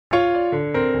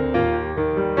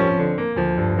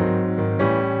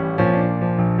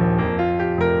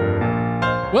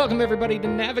Welcome, everybody, to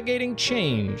Navigating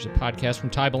Change, the podcast from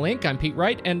Tybal Inc. I'm Pete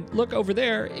Wright, and look over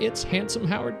there, it's handsome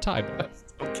Howard Tybal.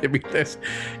 Don't give me this.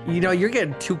 You know, you're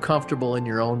getting too comfortable in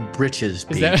your own britches,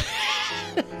 Pete. Is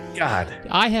that... God.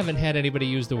 I haven't had anybody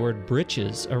use the word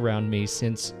britches around me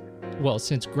since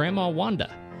Grandma Wanda.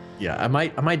 Yeah, am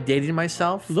I dating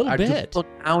myself? A little bit. People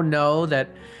now know that,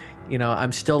 you know,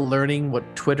 I'm still learning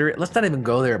what Twitter. Let's not even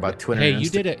go there about Twitter. Hey,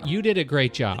 you did a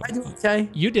great job. I do okay.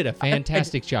 You did a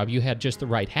fantastic job. You had just the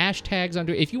right hashtags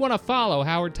under. If you want to follow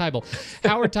Howard Tybal,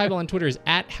 Howard Tybal on Twitter is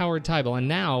at Howard Tybal, and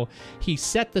now he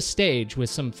set the stage with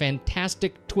some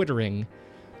fantastic twittering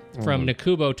from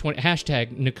Nakubo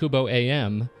hashtag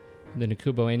NakuboAM, the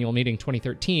Nakubo Annual Meeting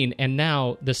 2013, and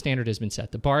now the standard has been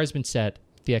set. The bar has been set.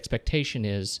 The expectation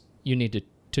is you need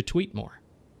to tweet more.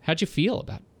 How'd you feel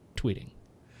about tweeting?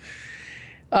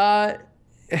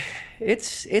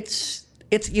 It's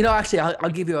you know, actually I'll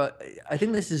give you I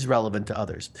think this is relevant to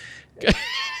others.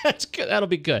 That's good. That'll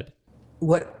be good.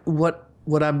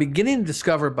 What I'm beginning to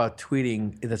discover about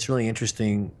tweeting that's really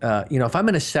interesting, you know, if I'm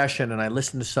in a session and I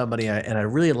listen to somebody and I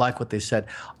really like what they said,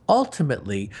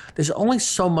 ultimately, there's only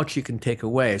so much you can take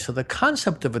away. So the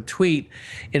concept of a tweet,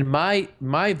 in my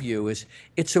view, is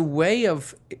it's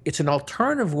an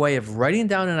alternative way of writing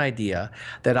down an idea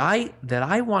that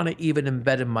I want to even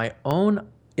embed in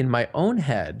my own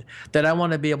head that I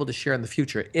want to be able to share in the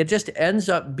future. It just ends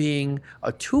up being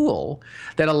a tool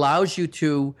that allows you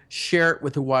to share it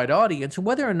with a wide audience. And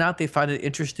whether or not they find it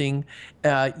interesting,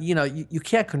 you know, you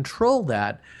can't control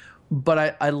that.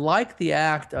 But I like the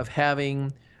act of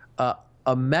having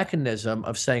a mechanism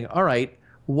of saying, all right,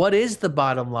 what is the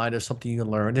bottom line of something you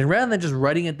learned? And rather than just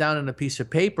writing it down on a piece of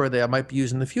paper that I might be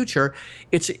using in the future,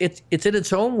 it's in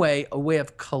its own way a way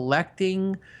of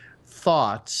collecting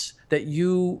thoughts that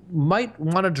you might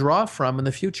want to draw from in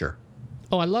the future.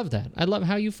 Oh, I love that. I love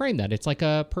how you frame that. It's like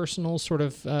a personal sort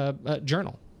of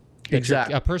journal.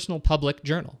 Exactly. A personal public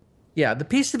journal. Yeah, the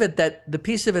piece of it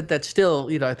that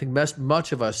still, you know, I think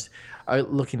much of us are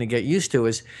looking to get used to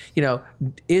is, you know,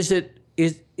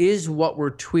 is what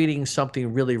we're tweeting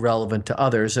something really relevant to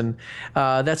others? And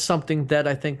that's something that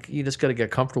I think you just got to get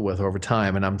comfortable with over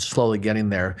time. And I'm slowly getting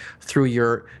there through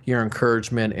your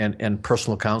encouragement and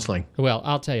personal counseling. Well,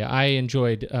 I'll tell you, I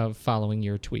enjoyed following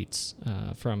your tweets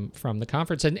from the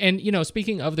conference. And you know,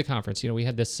 speaking of the conference, you know, we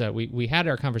had this we had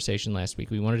our conversation last week.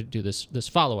 We wanted to do this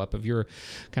follow up of your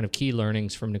kind of key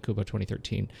learnings from Nakubo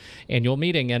 2013 annual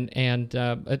meeting, and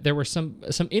there were some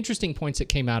interesting points that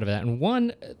came out of that. And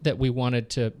one that we wanted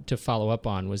to follow up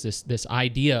on was this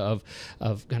idea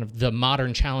of kind of the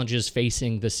modern challenges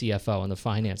facing the CFO and the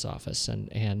finance office,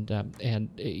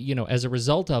 and you know, as a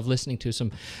result of listening to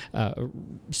some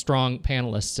strong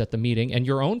panelists at the meeting and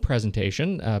your own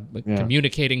presentation,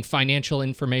 communicating financial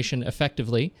information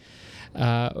effectively,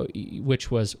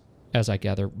 which was, as I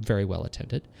gather, very well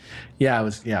attended. Yeah, it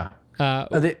was. Yeah.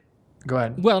 Go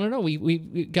ahead. Well, no,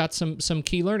 we got some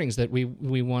key learnings that we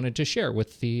wanted to share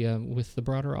with the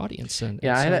broader audience. And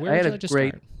yeah, so I had a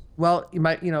great. Well,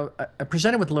 I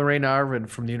presented with Lorraine Arvin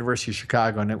from the University of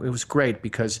Chicago, and it was great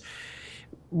because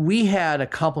we had a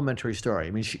complementary story.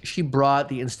 I mean, she brought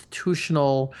the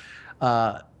institutional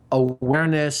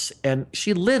awareness, and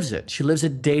she lives it. She lives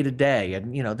it day to day.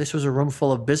 And, you know, this was a room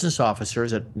full of business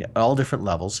officers at all different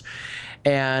levels.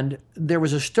 And there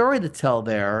was a story to tell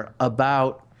there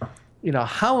about, you know,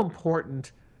 how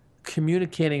important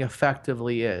communicating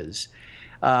effectively is.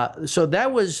 So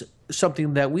that was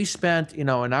something that we spent, you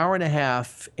know, an hour and a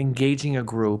half engaging a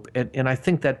group. And I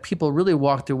think that people really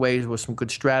walked away with some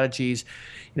good strategies.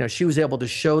 You know, she was able to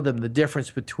show them the difference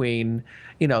between,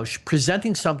 you know,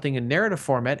 presenting something in narrative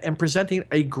format and presenting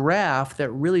a graph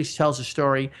that really tells a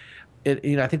story.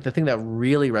 You know, I think the thing that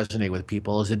really resonated with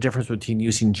people is the difference between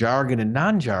using jargon and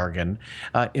non-jargon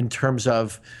in terms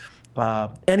of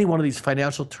any one of these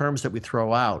financial terms that we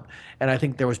throw out. And I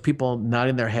think there was people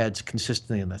nodding their heads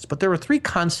consistently in this. But there were three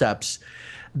concepts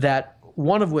that,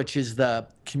 one of which is the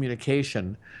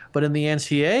communication. But in the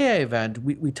NCAA event,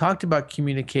 we talked about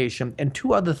communication and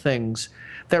two other things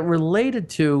that related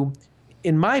to,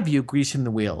 in my view, greasing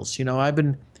the wheels. You know, I've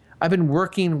been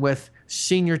working with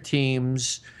senior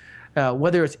teams,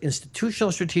 whether it's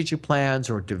institutional strategic plans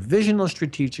or divisional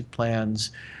strategic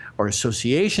plans or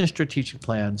association strategic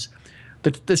plans.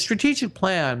 The strategic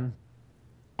plan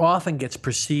often gets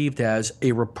perceived as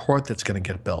a report that's going to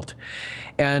get built.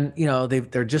 And, you know,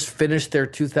 they're just finished their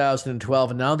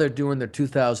 2012, and now they're doing their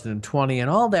 2020, and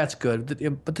all that's good.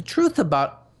 But the truth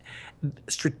about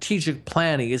strategic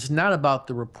planning is not about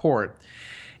the report.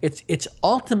 It's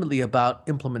ultimately about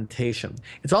implementation.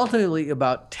 It's ultimately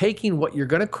about taking what you're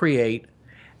going to create,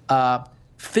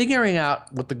 figuring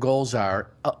out what the goals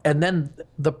are, and then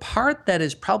the part that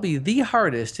is probably the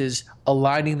hardest is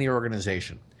aligning the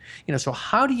organization. So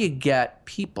how do you get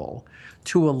people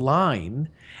to align?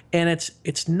 And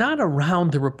it's not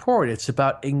around the report, it's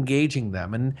about engaging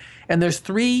them. And there's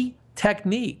three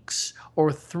techniques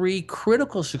or three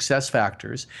critical success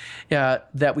factors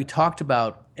that we talked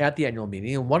about at the annual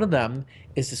meeting. And one of them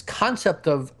is this concept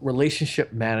of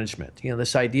relationship management,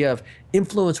 this idea of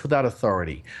influence without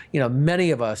authority.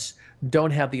 Many of us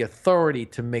don't have the authority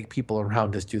to make people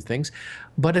around us do things.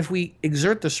 But if we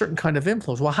exert a certain kind of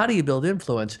influence, well, how do you build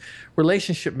influence?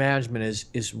 Relationship management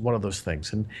is one of those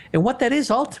things. And what that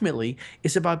is ultimately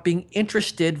is about being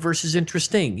interested versus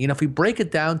interesting. If we break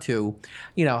it down to,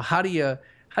 how do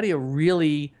you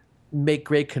really make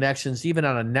great connections, even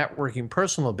on a networking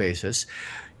personal basis?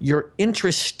 You're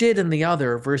interested in the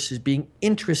other versus being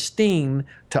interesting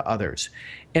to others.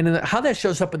 And how that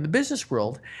shows up in the business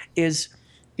world is,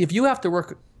 if you have to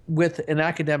work with an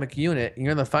academic unit and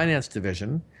you're in the finance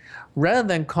division, rather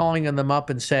than calling them up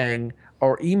and saying,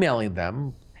 or emailing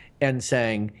them and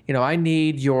saying, I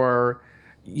need your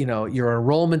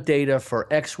enrollment data for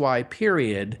XY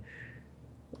period,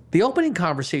 the opening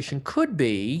conversation could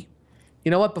be,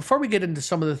 before we get into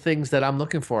some of the things that I'm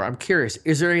looking for, I'm curious,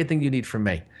 is there anything you need from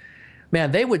me?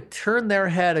 Man, they would turn their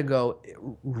head and go,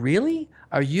 really?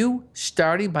 Are you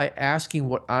starting by asking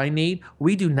what I need?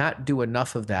 We do not do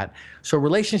enough of that. So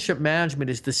relationship management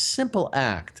is the simple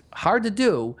act, hard to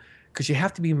do because you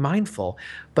have to be mindful,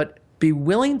 but be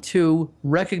willing to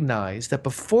recognize that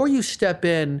before you step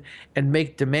in and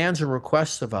make demands and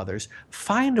requests of others,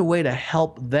 find a way to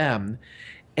help them.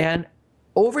 And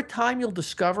over time, you'll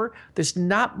discover there's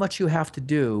not much you have to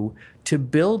do to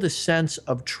build a sense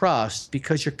of trust,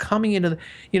 because you're coming into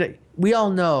we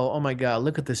all know, oh my God,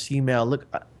 look at this email. Look,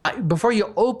 before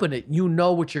you open it, you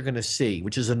know what you're going to see,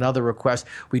 which is another request.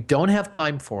 We don't have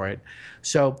time for it.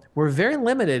 So we're very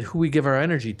limited who we give our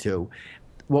energy to.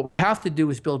 What we have to do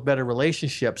is build better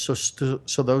relationships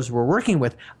so those we're working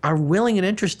with are willing and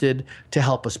interested to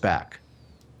help us back.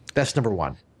 That's number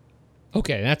one.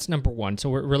 Okay, that's number one.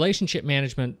 So relationship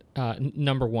management,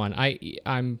 number one.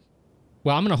 I'm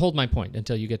going to hold my point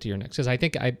until you get to your next, because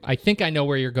I think I know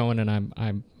where you're going,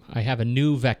 and I have a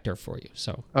new vector for you.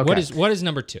 So okay. What is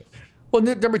number two? Well,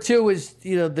 number two is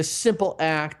the simple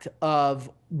act of,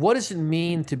 what does it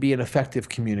mean to be an effective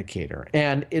communicator?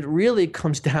 And it really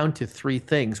comes down to three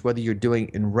things. Whether you're doing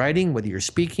in writing, whether you're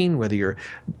speaking,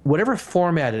 whatever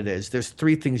format it is, there's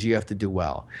three things you have to do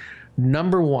well.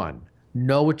 Number one,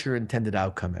 know what your intended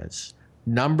outcome is.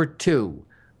 Number two,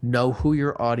 know who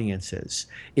your audience is.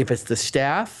 If it's the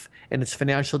staff and it's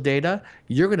financial data,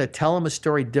 you're going to tell them a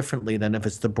story differently than if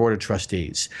it's the board of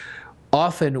trustees.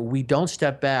 Often we don't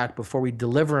step back before we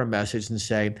deliver a message and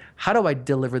say, how do I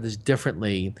deliver this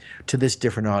differently to this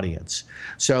different audience?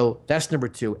 So that's number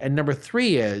two. And number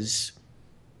three is,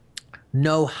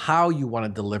 know how you want to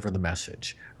deliver the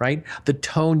message, right? The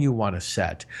tone you want to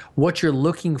set, what you're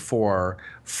looking for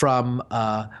from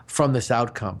this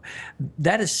outcome.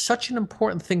 That is such an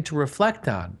important thing to reflect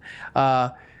on.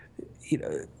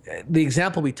 The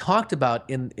example we talked about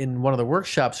in one of the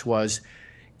workshops was,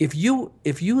 if you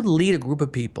lead a group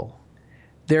of people,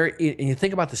 and you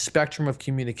think about the spectrum of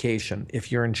communication,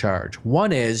 if you're in charge,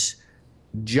 one is,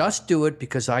 just do it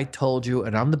because I told you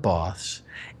and I'm the boss.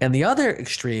 And the other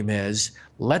extreme is,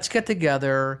 let's get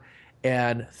together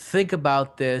and think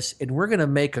about this, and we're going to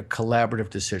make a collaborative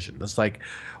decision. It's like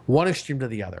one extreme to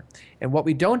the other. And what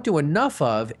we don't do enough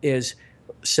of is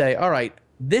say, all right,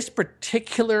 this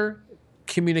particular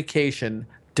communication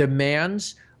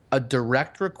demands a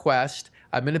direct request.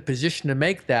 I'm in a position to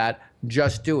make that,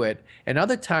 just do it. And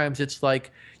other times it's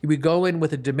like we go in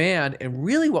with a demand, and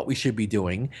really what we should be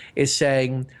doing is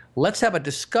saying, let's have a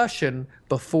discussion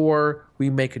before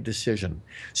we make a decision.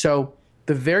 So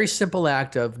the very simple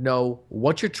act of know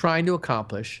what you're trying to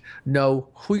accomplish, know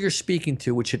who you're speaking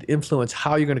to, which should influence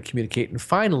how you're going to communicate, and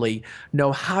finally,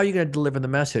 know how you're going to deliver the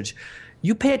message.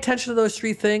 You pay attention to those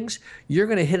three things, you're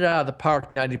going to hit it out of the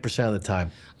park 90% of the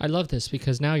time. I love this,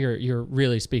 because now you're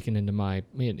really speaking into my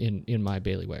in my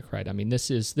bailiwick, right? I mean, this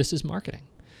is marketing.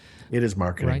 It is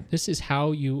marketing, right? This is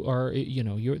how you are.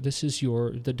 This is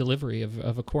the delivery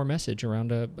of a core message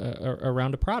around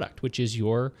a product, which is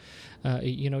your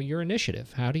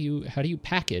initiative. How do you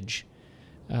package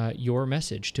your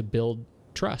message to build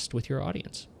trust with your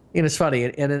audience? And it's funny,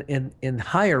 in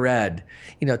higher ed,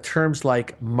 terms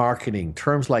like marketing,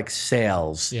 terms like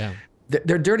sales,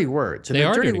 they're dirty words. And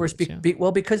they're dirty words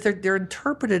because they're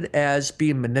interpreted as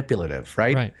being manipulative,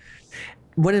 right? Right.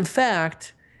 When in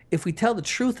fact, if we tell the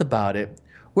truth about it,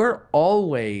 we're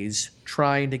always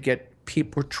trying to get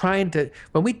people, we're trying to,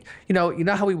 when we, you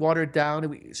know how we water it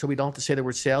down so we don't have to say the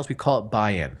word sales, we call it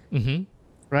buy-in.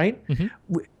 Right?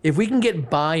 If we can get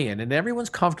buy-in and everyone's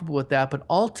comfortable with that, but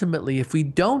ultimately, if we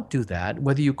don't do that,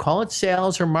 whether you call it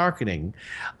sales or marketing,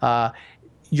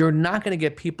 you're not going to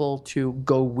get people to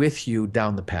go with you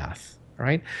down the path.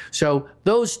 Right? So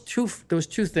those two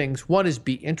things. One is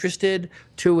be interested.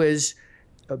 Two is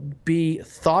be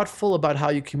thoughtful about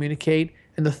how you communicate.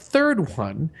 And the third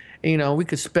one, we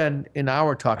could spend an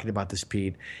hour talking about this,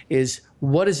 Pete, is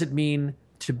what does it mean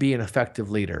to be an effective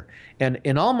leader? And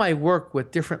in all my work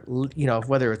with different,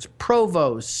 whether it's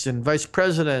provosts and vice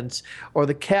presidents or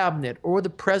the cabinet or the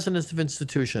presidents of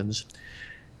institutions,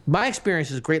 my experience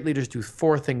is great leaders do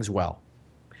four things well.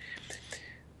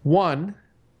 One,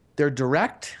 they're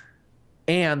direct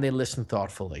and they listen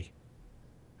thoughtfully,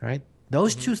 right?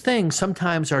 Those two things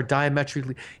sometimes are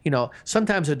diametrically,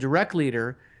 sometimes a direct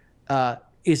leader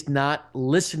is not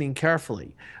listening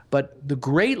carefully, but the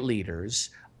great leaders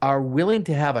are willing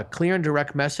to have a clear and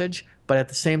direct message, but at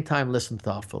the same time, listen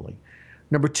thoughtfully.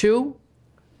 Number two,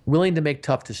 willing to make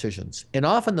tough decisions. And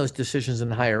often those decisions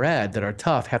in higher ed that are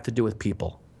tough have to do with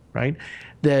people, right?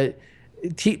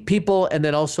 People, and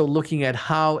then also looking at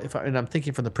how, and I'm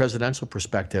thinking from the presidential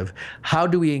perspective, how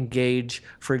do we engage,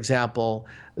 for example,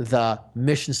 the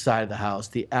mission side of the house,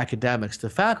 the academics,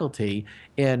 the faculty,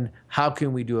 in how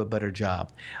can we do a better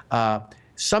job?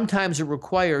 Sometimes it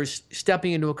requires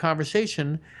stepping into a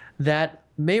conversation that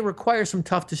may require some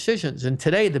tough decisions. And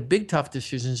today, the big tough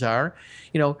decisions are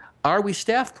we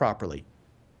staffed properly?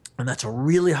 And that's a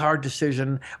really hard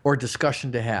decision or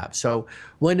discussion to have. So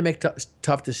willing to make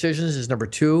tough decisions is number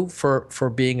two for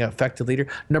being an effective leader.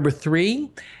 Number three,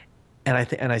 and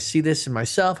I see this in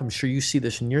myself, I'm sure you see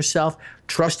this in yourself,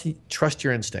 trust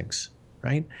your instincts.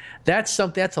 Right? That's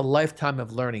a lifetime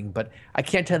of learning. But I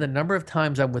can't tell you the number of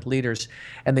times I'm with leaders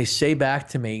and they say back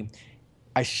to me,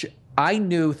 I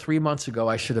knew 3 months ago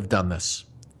I should have done this,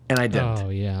 and I didn't. Oh,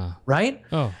 yeah. Right?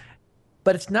 Oh.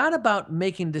 But it's not about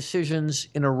making decisions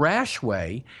in a rash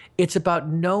way. It's about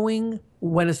knowing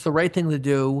when it's the right thing to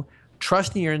do,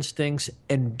 trusting your instincts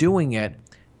and doing it.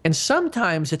 And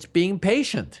sometimes it's being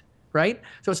patient, right?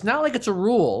 So it's not like it's a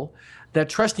rule that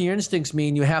trusting your instincts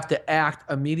mean you have to act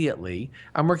immediately.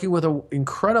 I'm working with an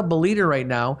incredible leader right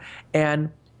now, and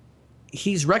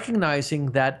he's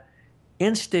recognizing that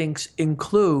instincts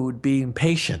include being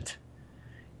patient,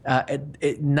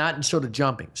 not sort of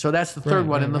jumping. So that's the third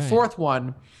one. And the fourth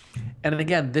one, and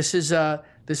again, this is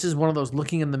one of those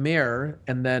looking in the mirror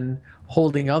and then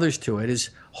holding others to it,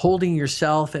 is holding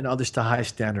yourself and others to high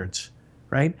standards,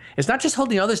 right? It's not just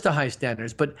holding others to high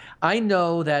standards, but I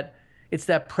know that it's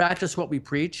that practice what we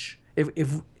preach.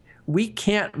 If we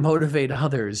can't motivate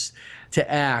others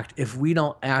to act if we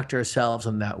don't act ourselves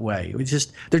in that way.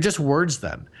 They're just words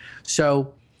then.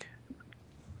 So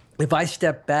if I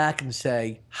step back and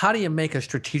say, how do you make a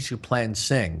strategic plan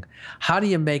sing? How do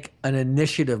you make an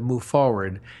initiative move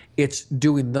forward? It's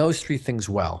doing those three things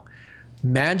well.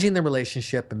 Managing the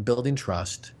relationship and building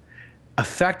trust,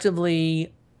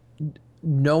 effectively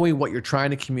knowing what you're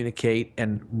trying to communicate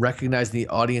and recognizing the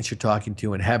audience you're talking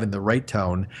to and having the right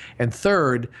tone. And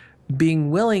third,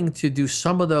 being willing to do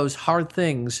some of those hard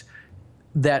things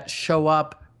that show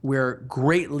up where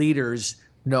great leaders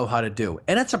know how to do.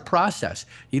 And it's a process.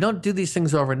 You don't do these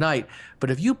things overnight,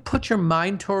 but if you put your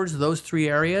mind towards those three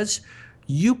areas,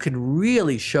 you can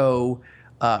really show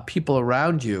people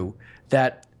around you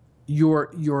that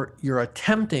you're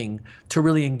attempting to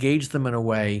really engage them in a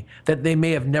way that they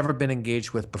may have never been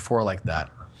engaged with before like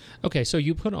that. Okay, so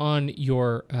you put on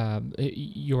your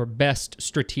best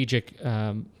strategic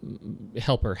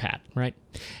helper hat, right?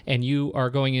 And you are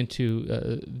going into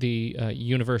the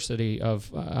University of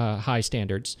High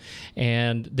Standards,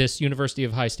 and this University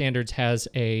of High Standards has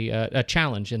a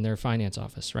challenge in their finance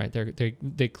office, right?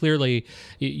 They clearly,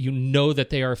 that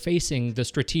they are facing the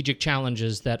strategic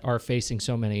challenges that are facing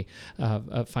so many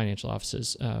financial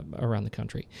offices around the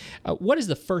country. What is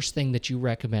the first thing that you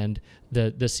recommend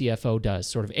the CFO does,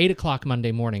 sort of 8 o'clock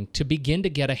Monday morning, to begin to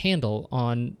get a handle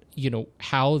on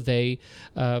how they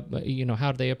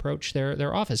approach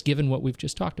their office, given what we've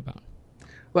just talked about?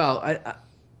 Well,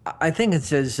 I think it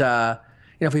says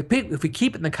if we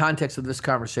keep it in the context of this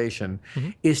conversation,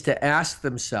 is to ask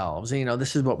themselves,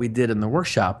 this is what we did in the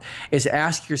workshop, is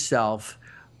ask yourself,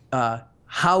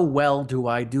 how well do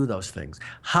I do those things?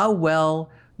 How well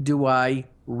do I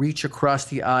reach across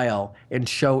the aisle and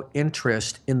show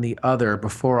interest in the other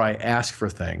before I ask for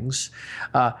things?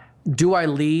 Do I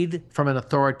lead from an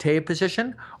authoritative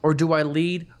position, or do I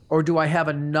lead, or do I have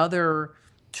another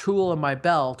tool in my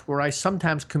belt where I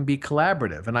sometimes can be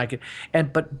collaborative,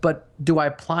 but do I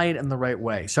apply it in the right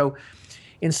way? So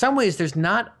in some ways there's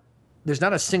not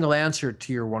a single answer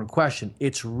to your one question.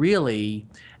 It's really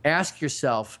ask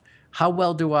yourself, how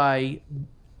well do I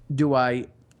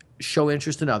show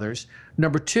interest in others?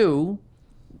 Number two,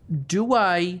 do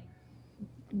I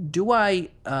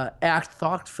act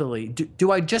thoughtfully?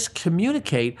 Do I just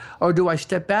communicate, or do I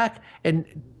step back and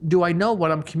do I know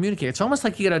what I'm communicating? It's almost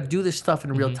like you got to do this stuff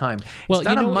in real time. Well, it's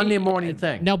not a Monday morning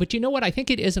thing. No, but you know what? I think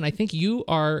it is, and I think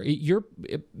you're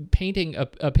painting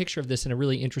a picture of this in a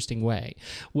really interesting way.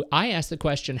 I asked the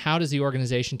question, how does the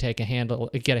organization get a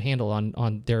handle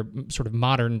on their sort of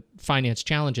modern finance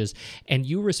challenges? And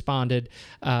you responded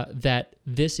that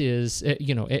this is,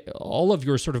 all of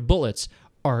your sort of bullets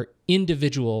are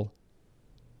individual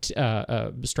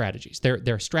strategies.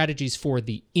 They're strategies for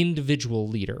the individual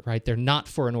leader, right? They're not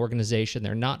for an organization.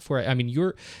 They're not for. I mean,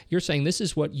 you're saying this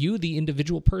is what you, the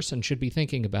individual person, should be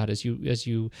thinking about as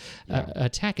you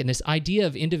attack. And this idea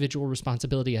of individual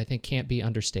responsibility, I think, can't be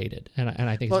understated. And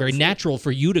I think it's very natural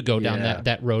for you to go down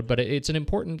that road. But it's an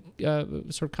important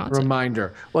sort of concept.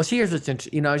 Reminder. Well, see, here's what's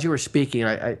interesting. As you were speaking,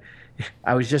 I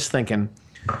was just thinking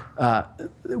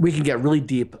we can get really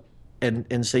deep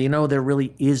and say, there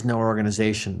really is no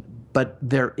organization, but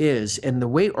there is. And the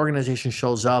way organization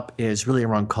shows up is really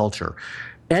around culture.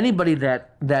 Anybody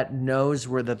that knows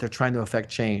that they're trying to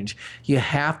affect change, you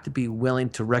have to be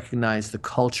willing to recognize the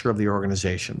culture of the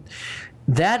organization.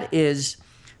 That is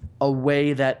a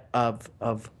way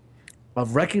of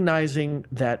recognizing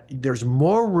that there's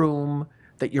more room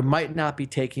that you might not be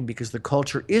taking because the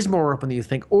culture is more open than you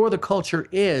think, or the culture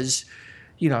is,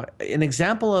 an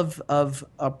example of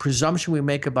a presumption we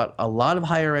make about a lot of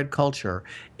higher ed culture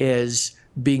is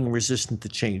being resistant to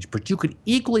change. But you could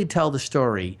equally tell the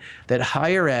story that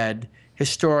higher ed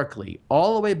historically,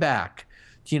 all the way back,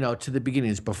 to the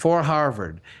beginnings, before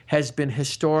Harvard, has been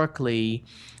historically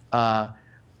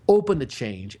open to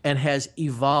change and has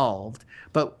evolved.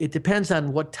 But it depends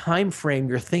on what time frame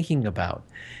you're thinking about.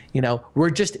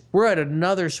 We're at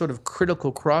another sort of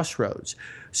critical crossroads.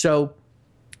 So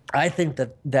I think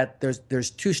that there's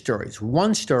two stories.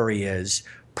 One story is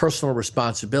personal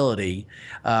responsibility,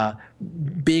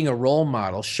 being a role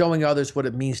model, showing others what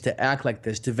it means to act like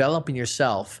this, developing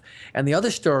yourself. And the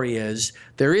other story is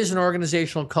there is an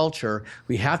organizational culture.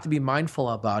 We have to be mindful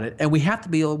about it, and we have to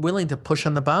be willing to push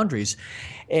on the boundaries.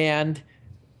 And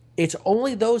it's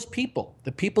only those people,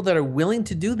 the people that are willing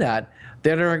to do that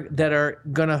are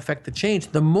going to affect the change.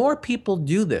 The more people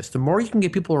do this, the more you can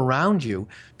get people around you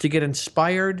to get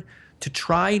inspired to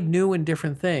try new and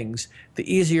different things,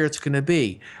 the easier it's going to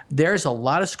be. There's a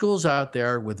lot of schools out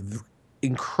there with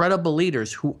incredible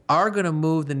leaders who are going to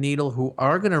move the needle, who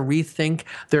are going to rethink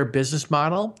their business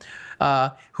model,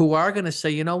 who are going to say,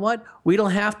 you know what, we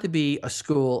don't have to be a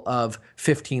school of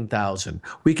 15,000.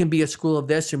 We can be a school of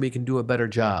this, and we can do a better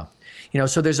job.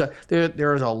 So there's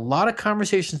a lot of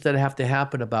conversations that have to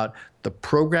happen about the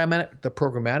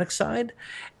programmatic side,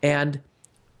 and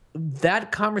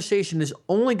that conversation is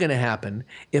only going to happen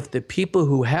if the people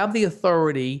who have the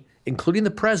authority, including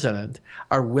the president,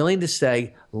 are willing to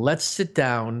say, let's sit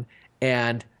down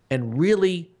and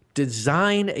really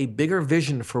design a bigger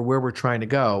vision for where we're trying to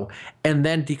go, and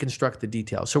then deconstruct the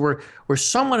details. So we're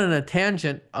somewhat on a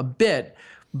tangent a bit,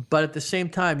 but at the same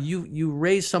time, you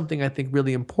raise something I think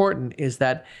really important, is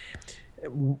that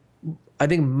I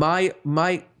think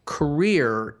my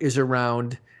career is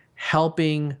around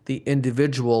helping the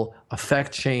individual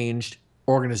affect change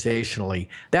organizationally.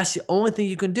 That's the only thing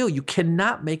you can do. You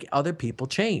cannot make other people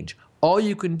change. All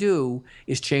you can do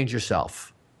is change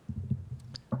yourself.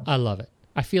 I love it.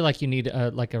 I feel like you need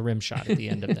like a rim shot at the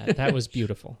end of that. That was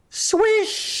beautiful.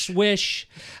 Swish! Swish.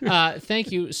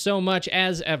 Thank you so much,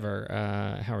 as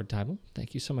ever, Howard Teibel.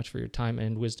 Thank you so much for your time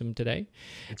and wisdom today.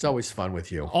 It's always fun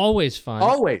with you. Always fun.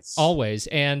 Always.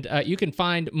 And you can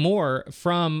find more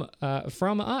from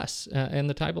us and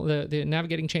the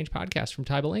Navigating Change podcast from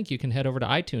Teibel Inc. You can head over to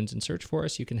iTunes and search for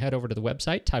us. You can head over to the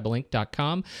website,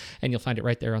 teibelinc.com, and you'll find it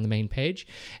right there on the main page.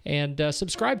 And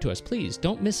subscribe to us, please.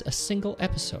 Don't miss a single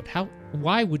episode.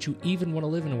 Why would you even want to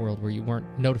live in a world where you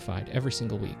weren't notified every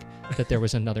single week that there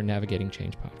was another Navigating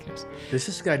Change podcast? Does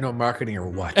this guy know marketing or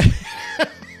what?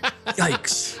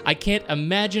 Yikes. I can't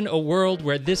imagine a world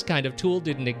where this kind of tool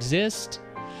didn't exist.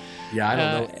 Yeah, I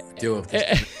don't know what to do with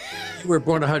this. If you were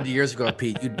born 100 years ago,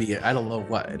 Pete, you'd be, I don't know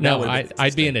what. No,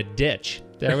 I'd be in a ditch.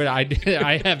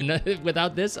 I have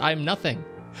without this, I'm nothing.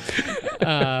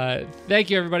 Thank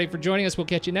you, everybody, for joining us. We'll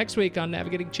catch you next week on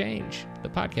Navigating Change, the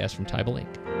podcast from Teibel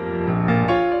Inc.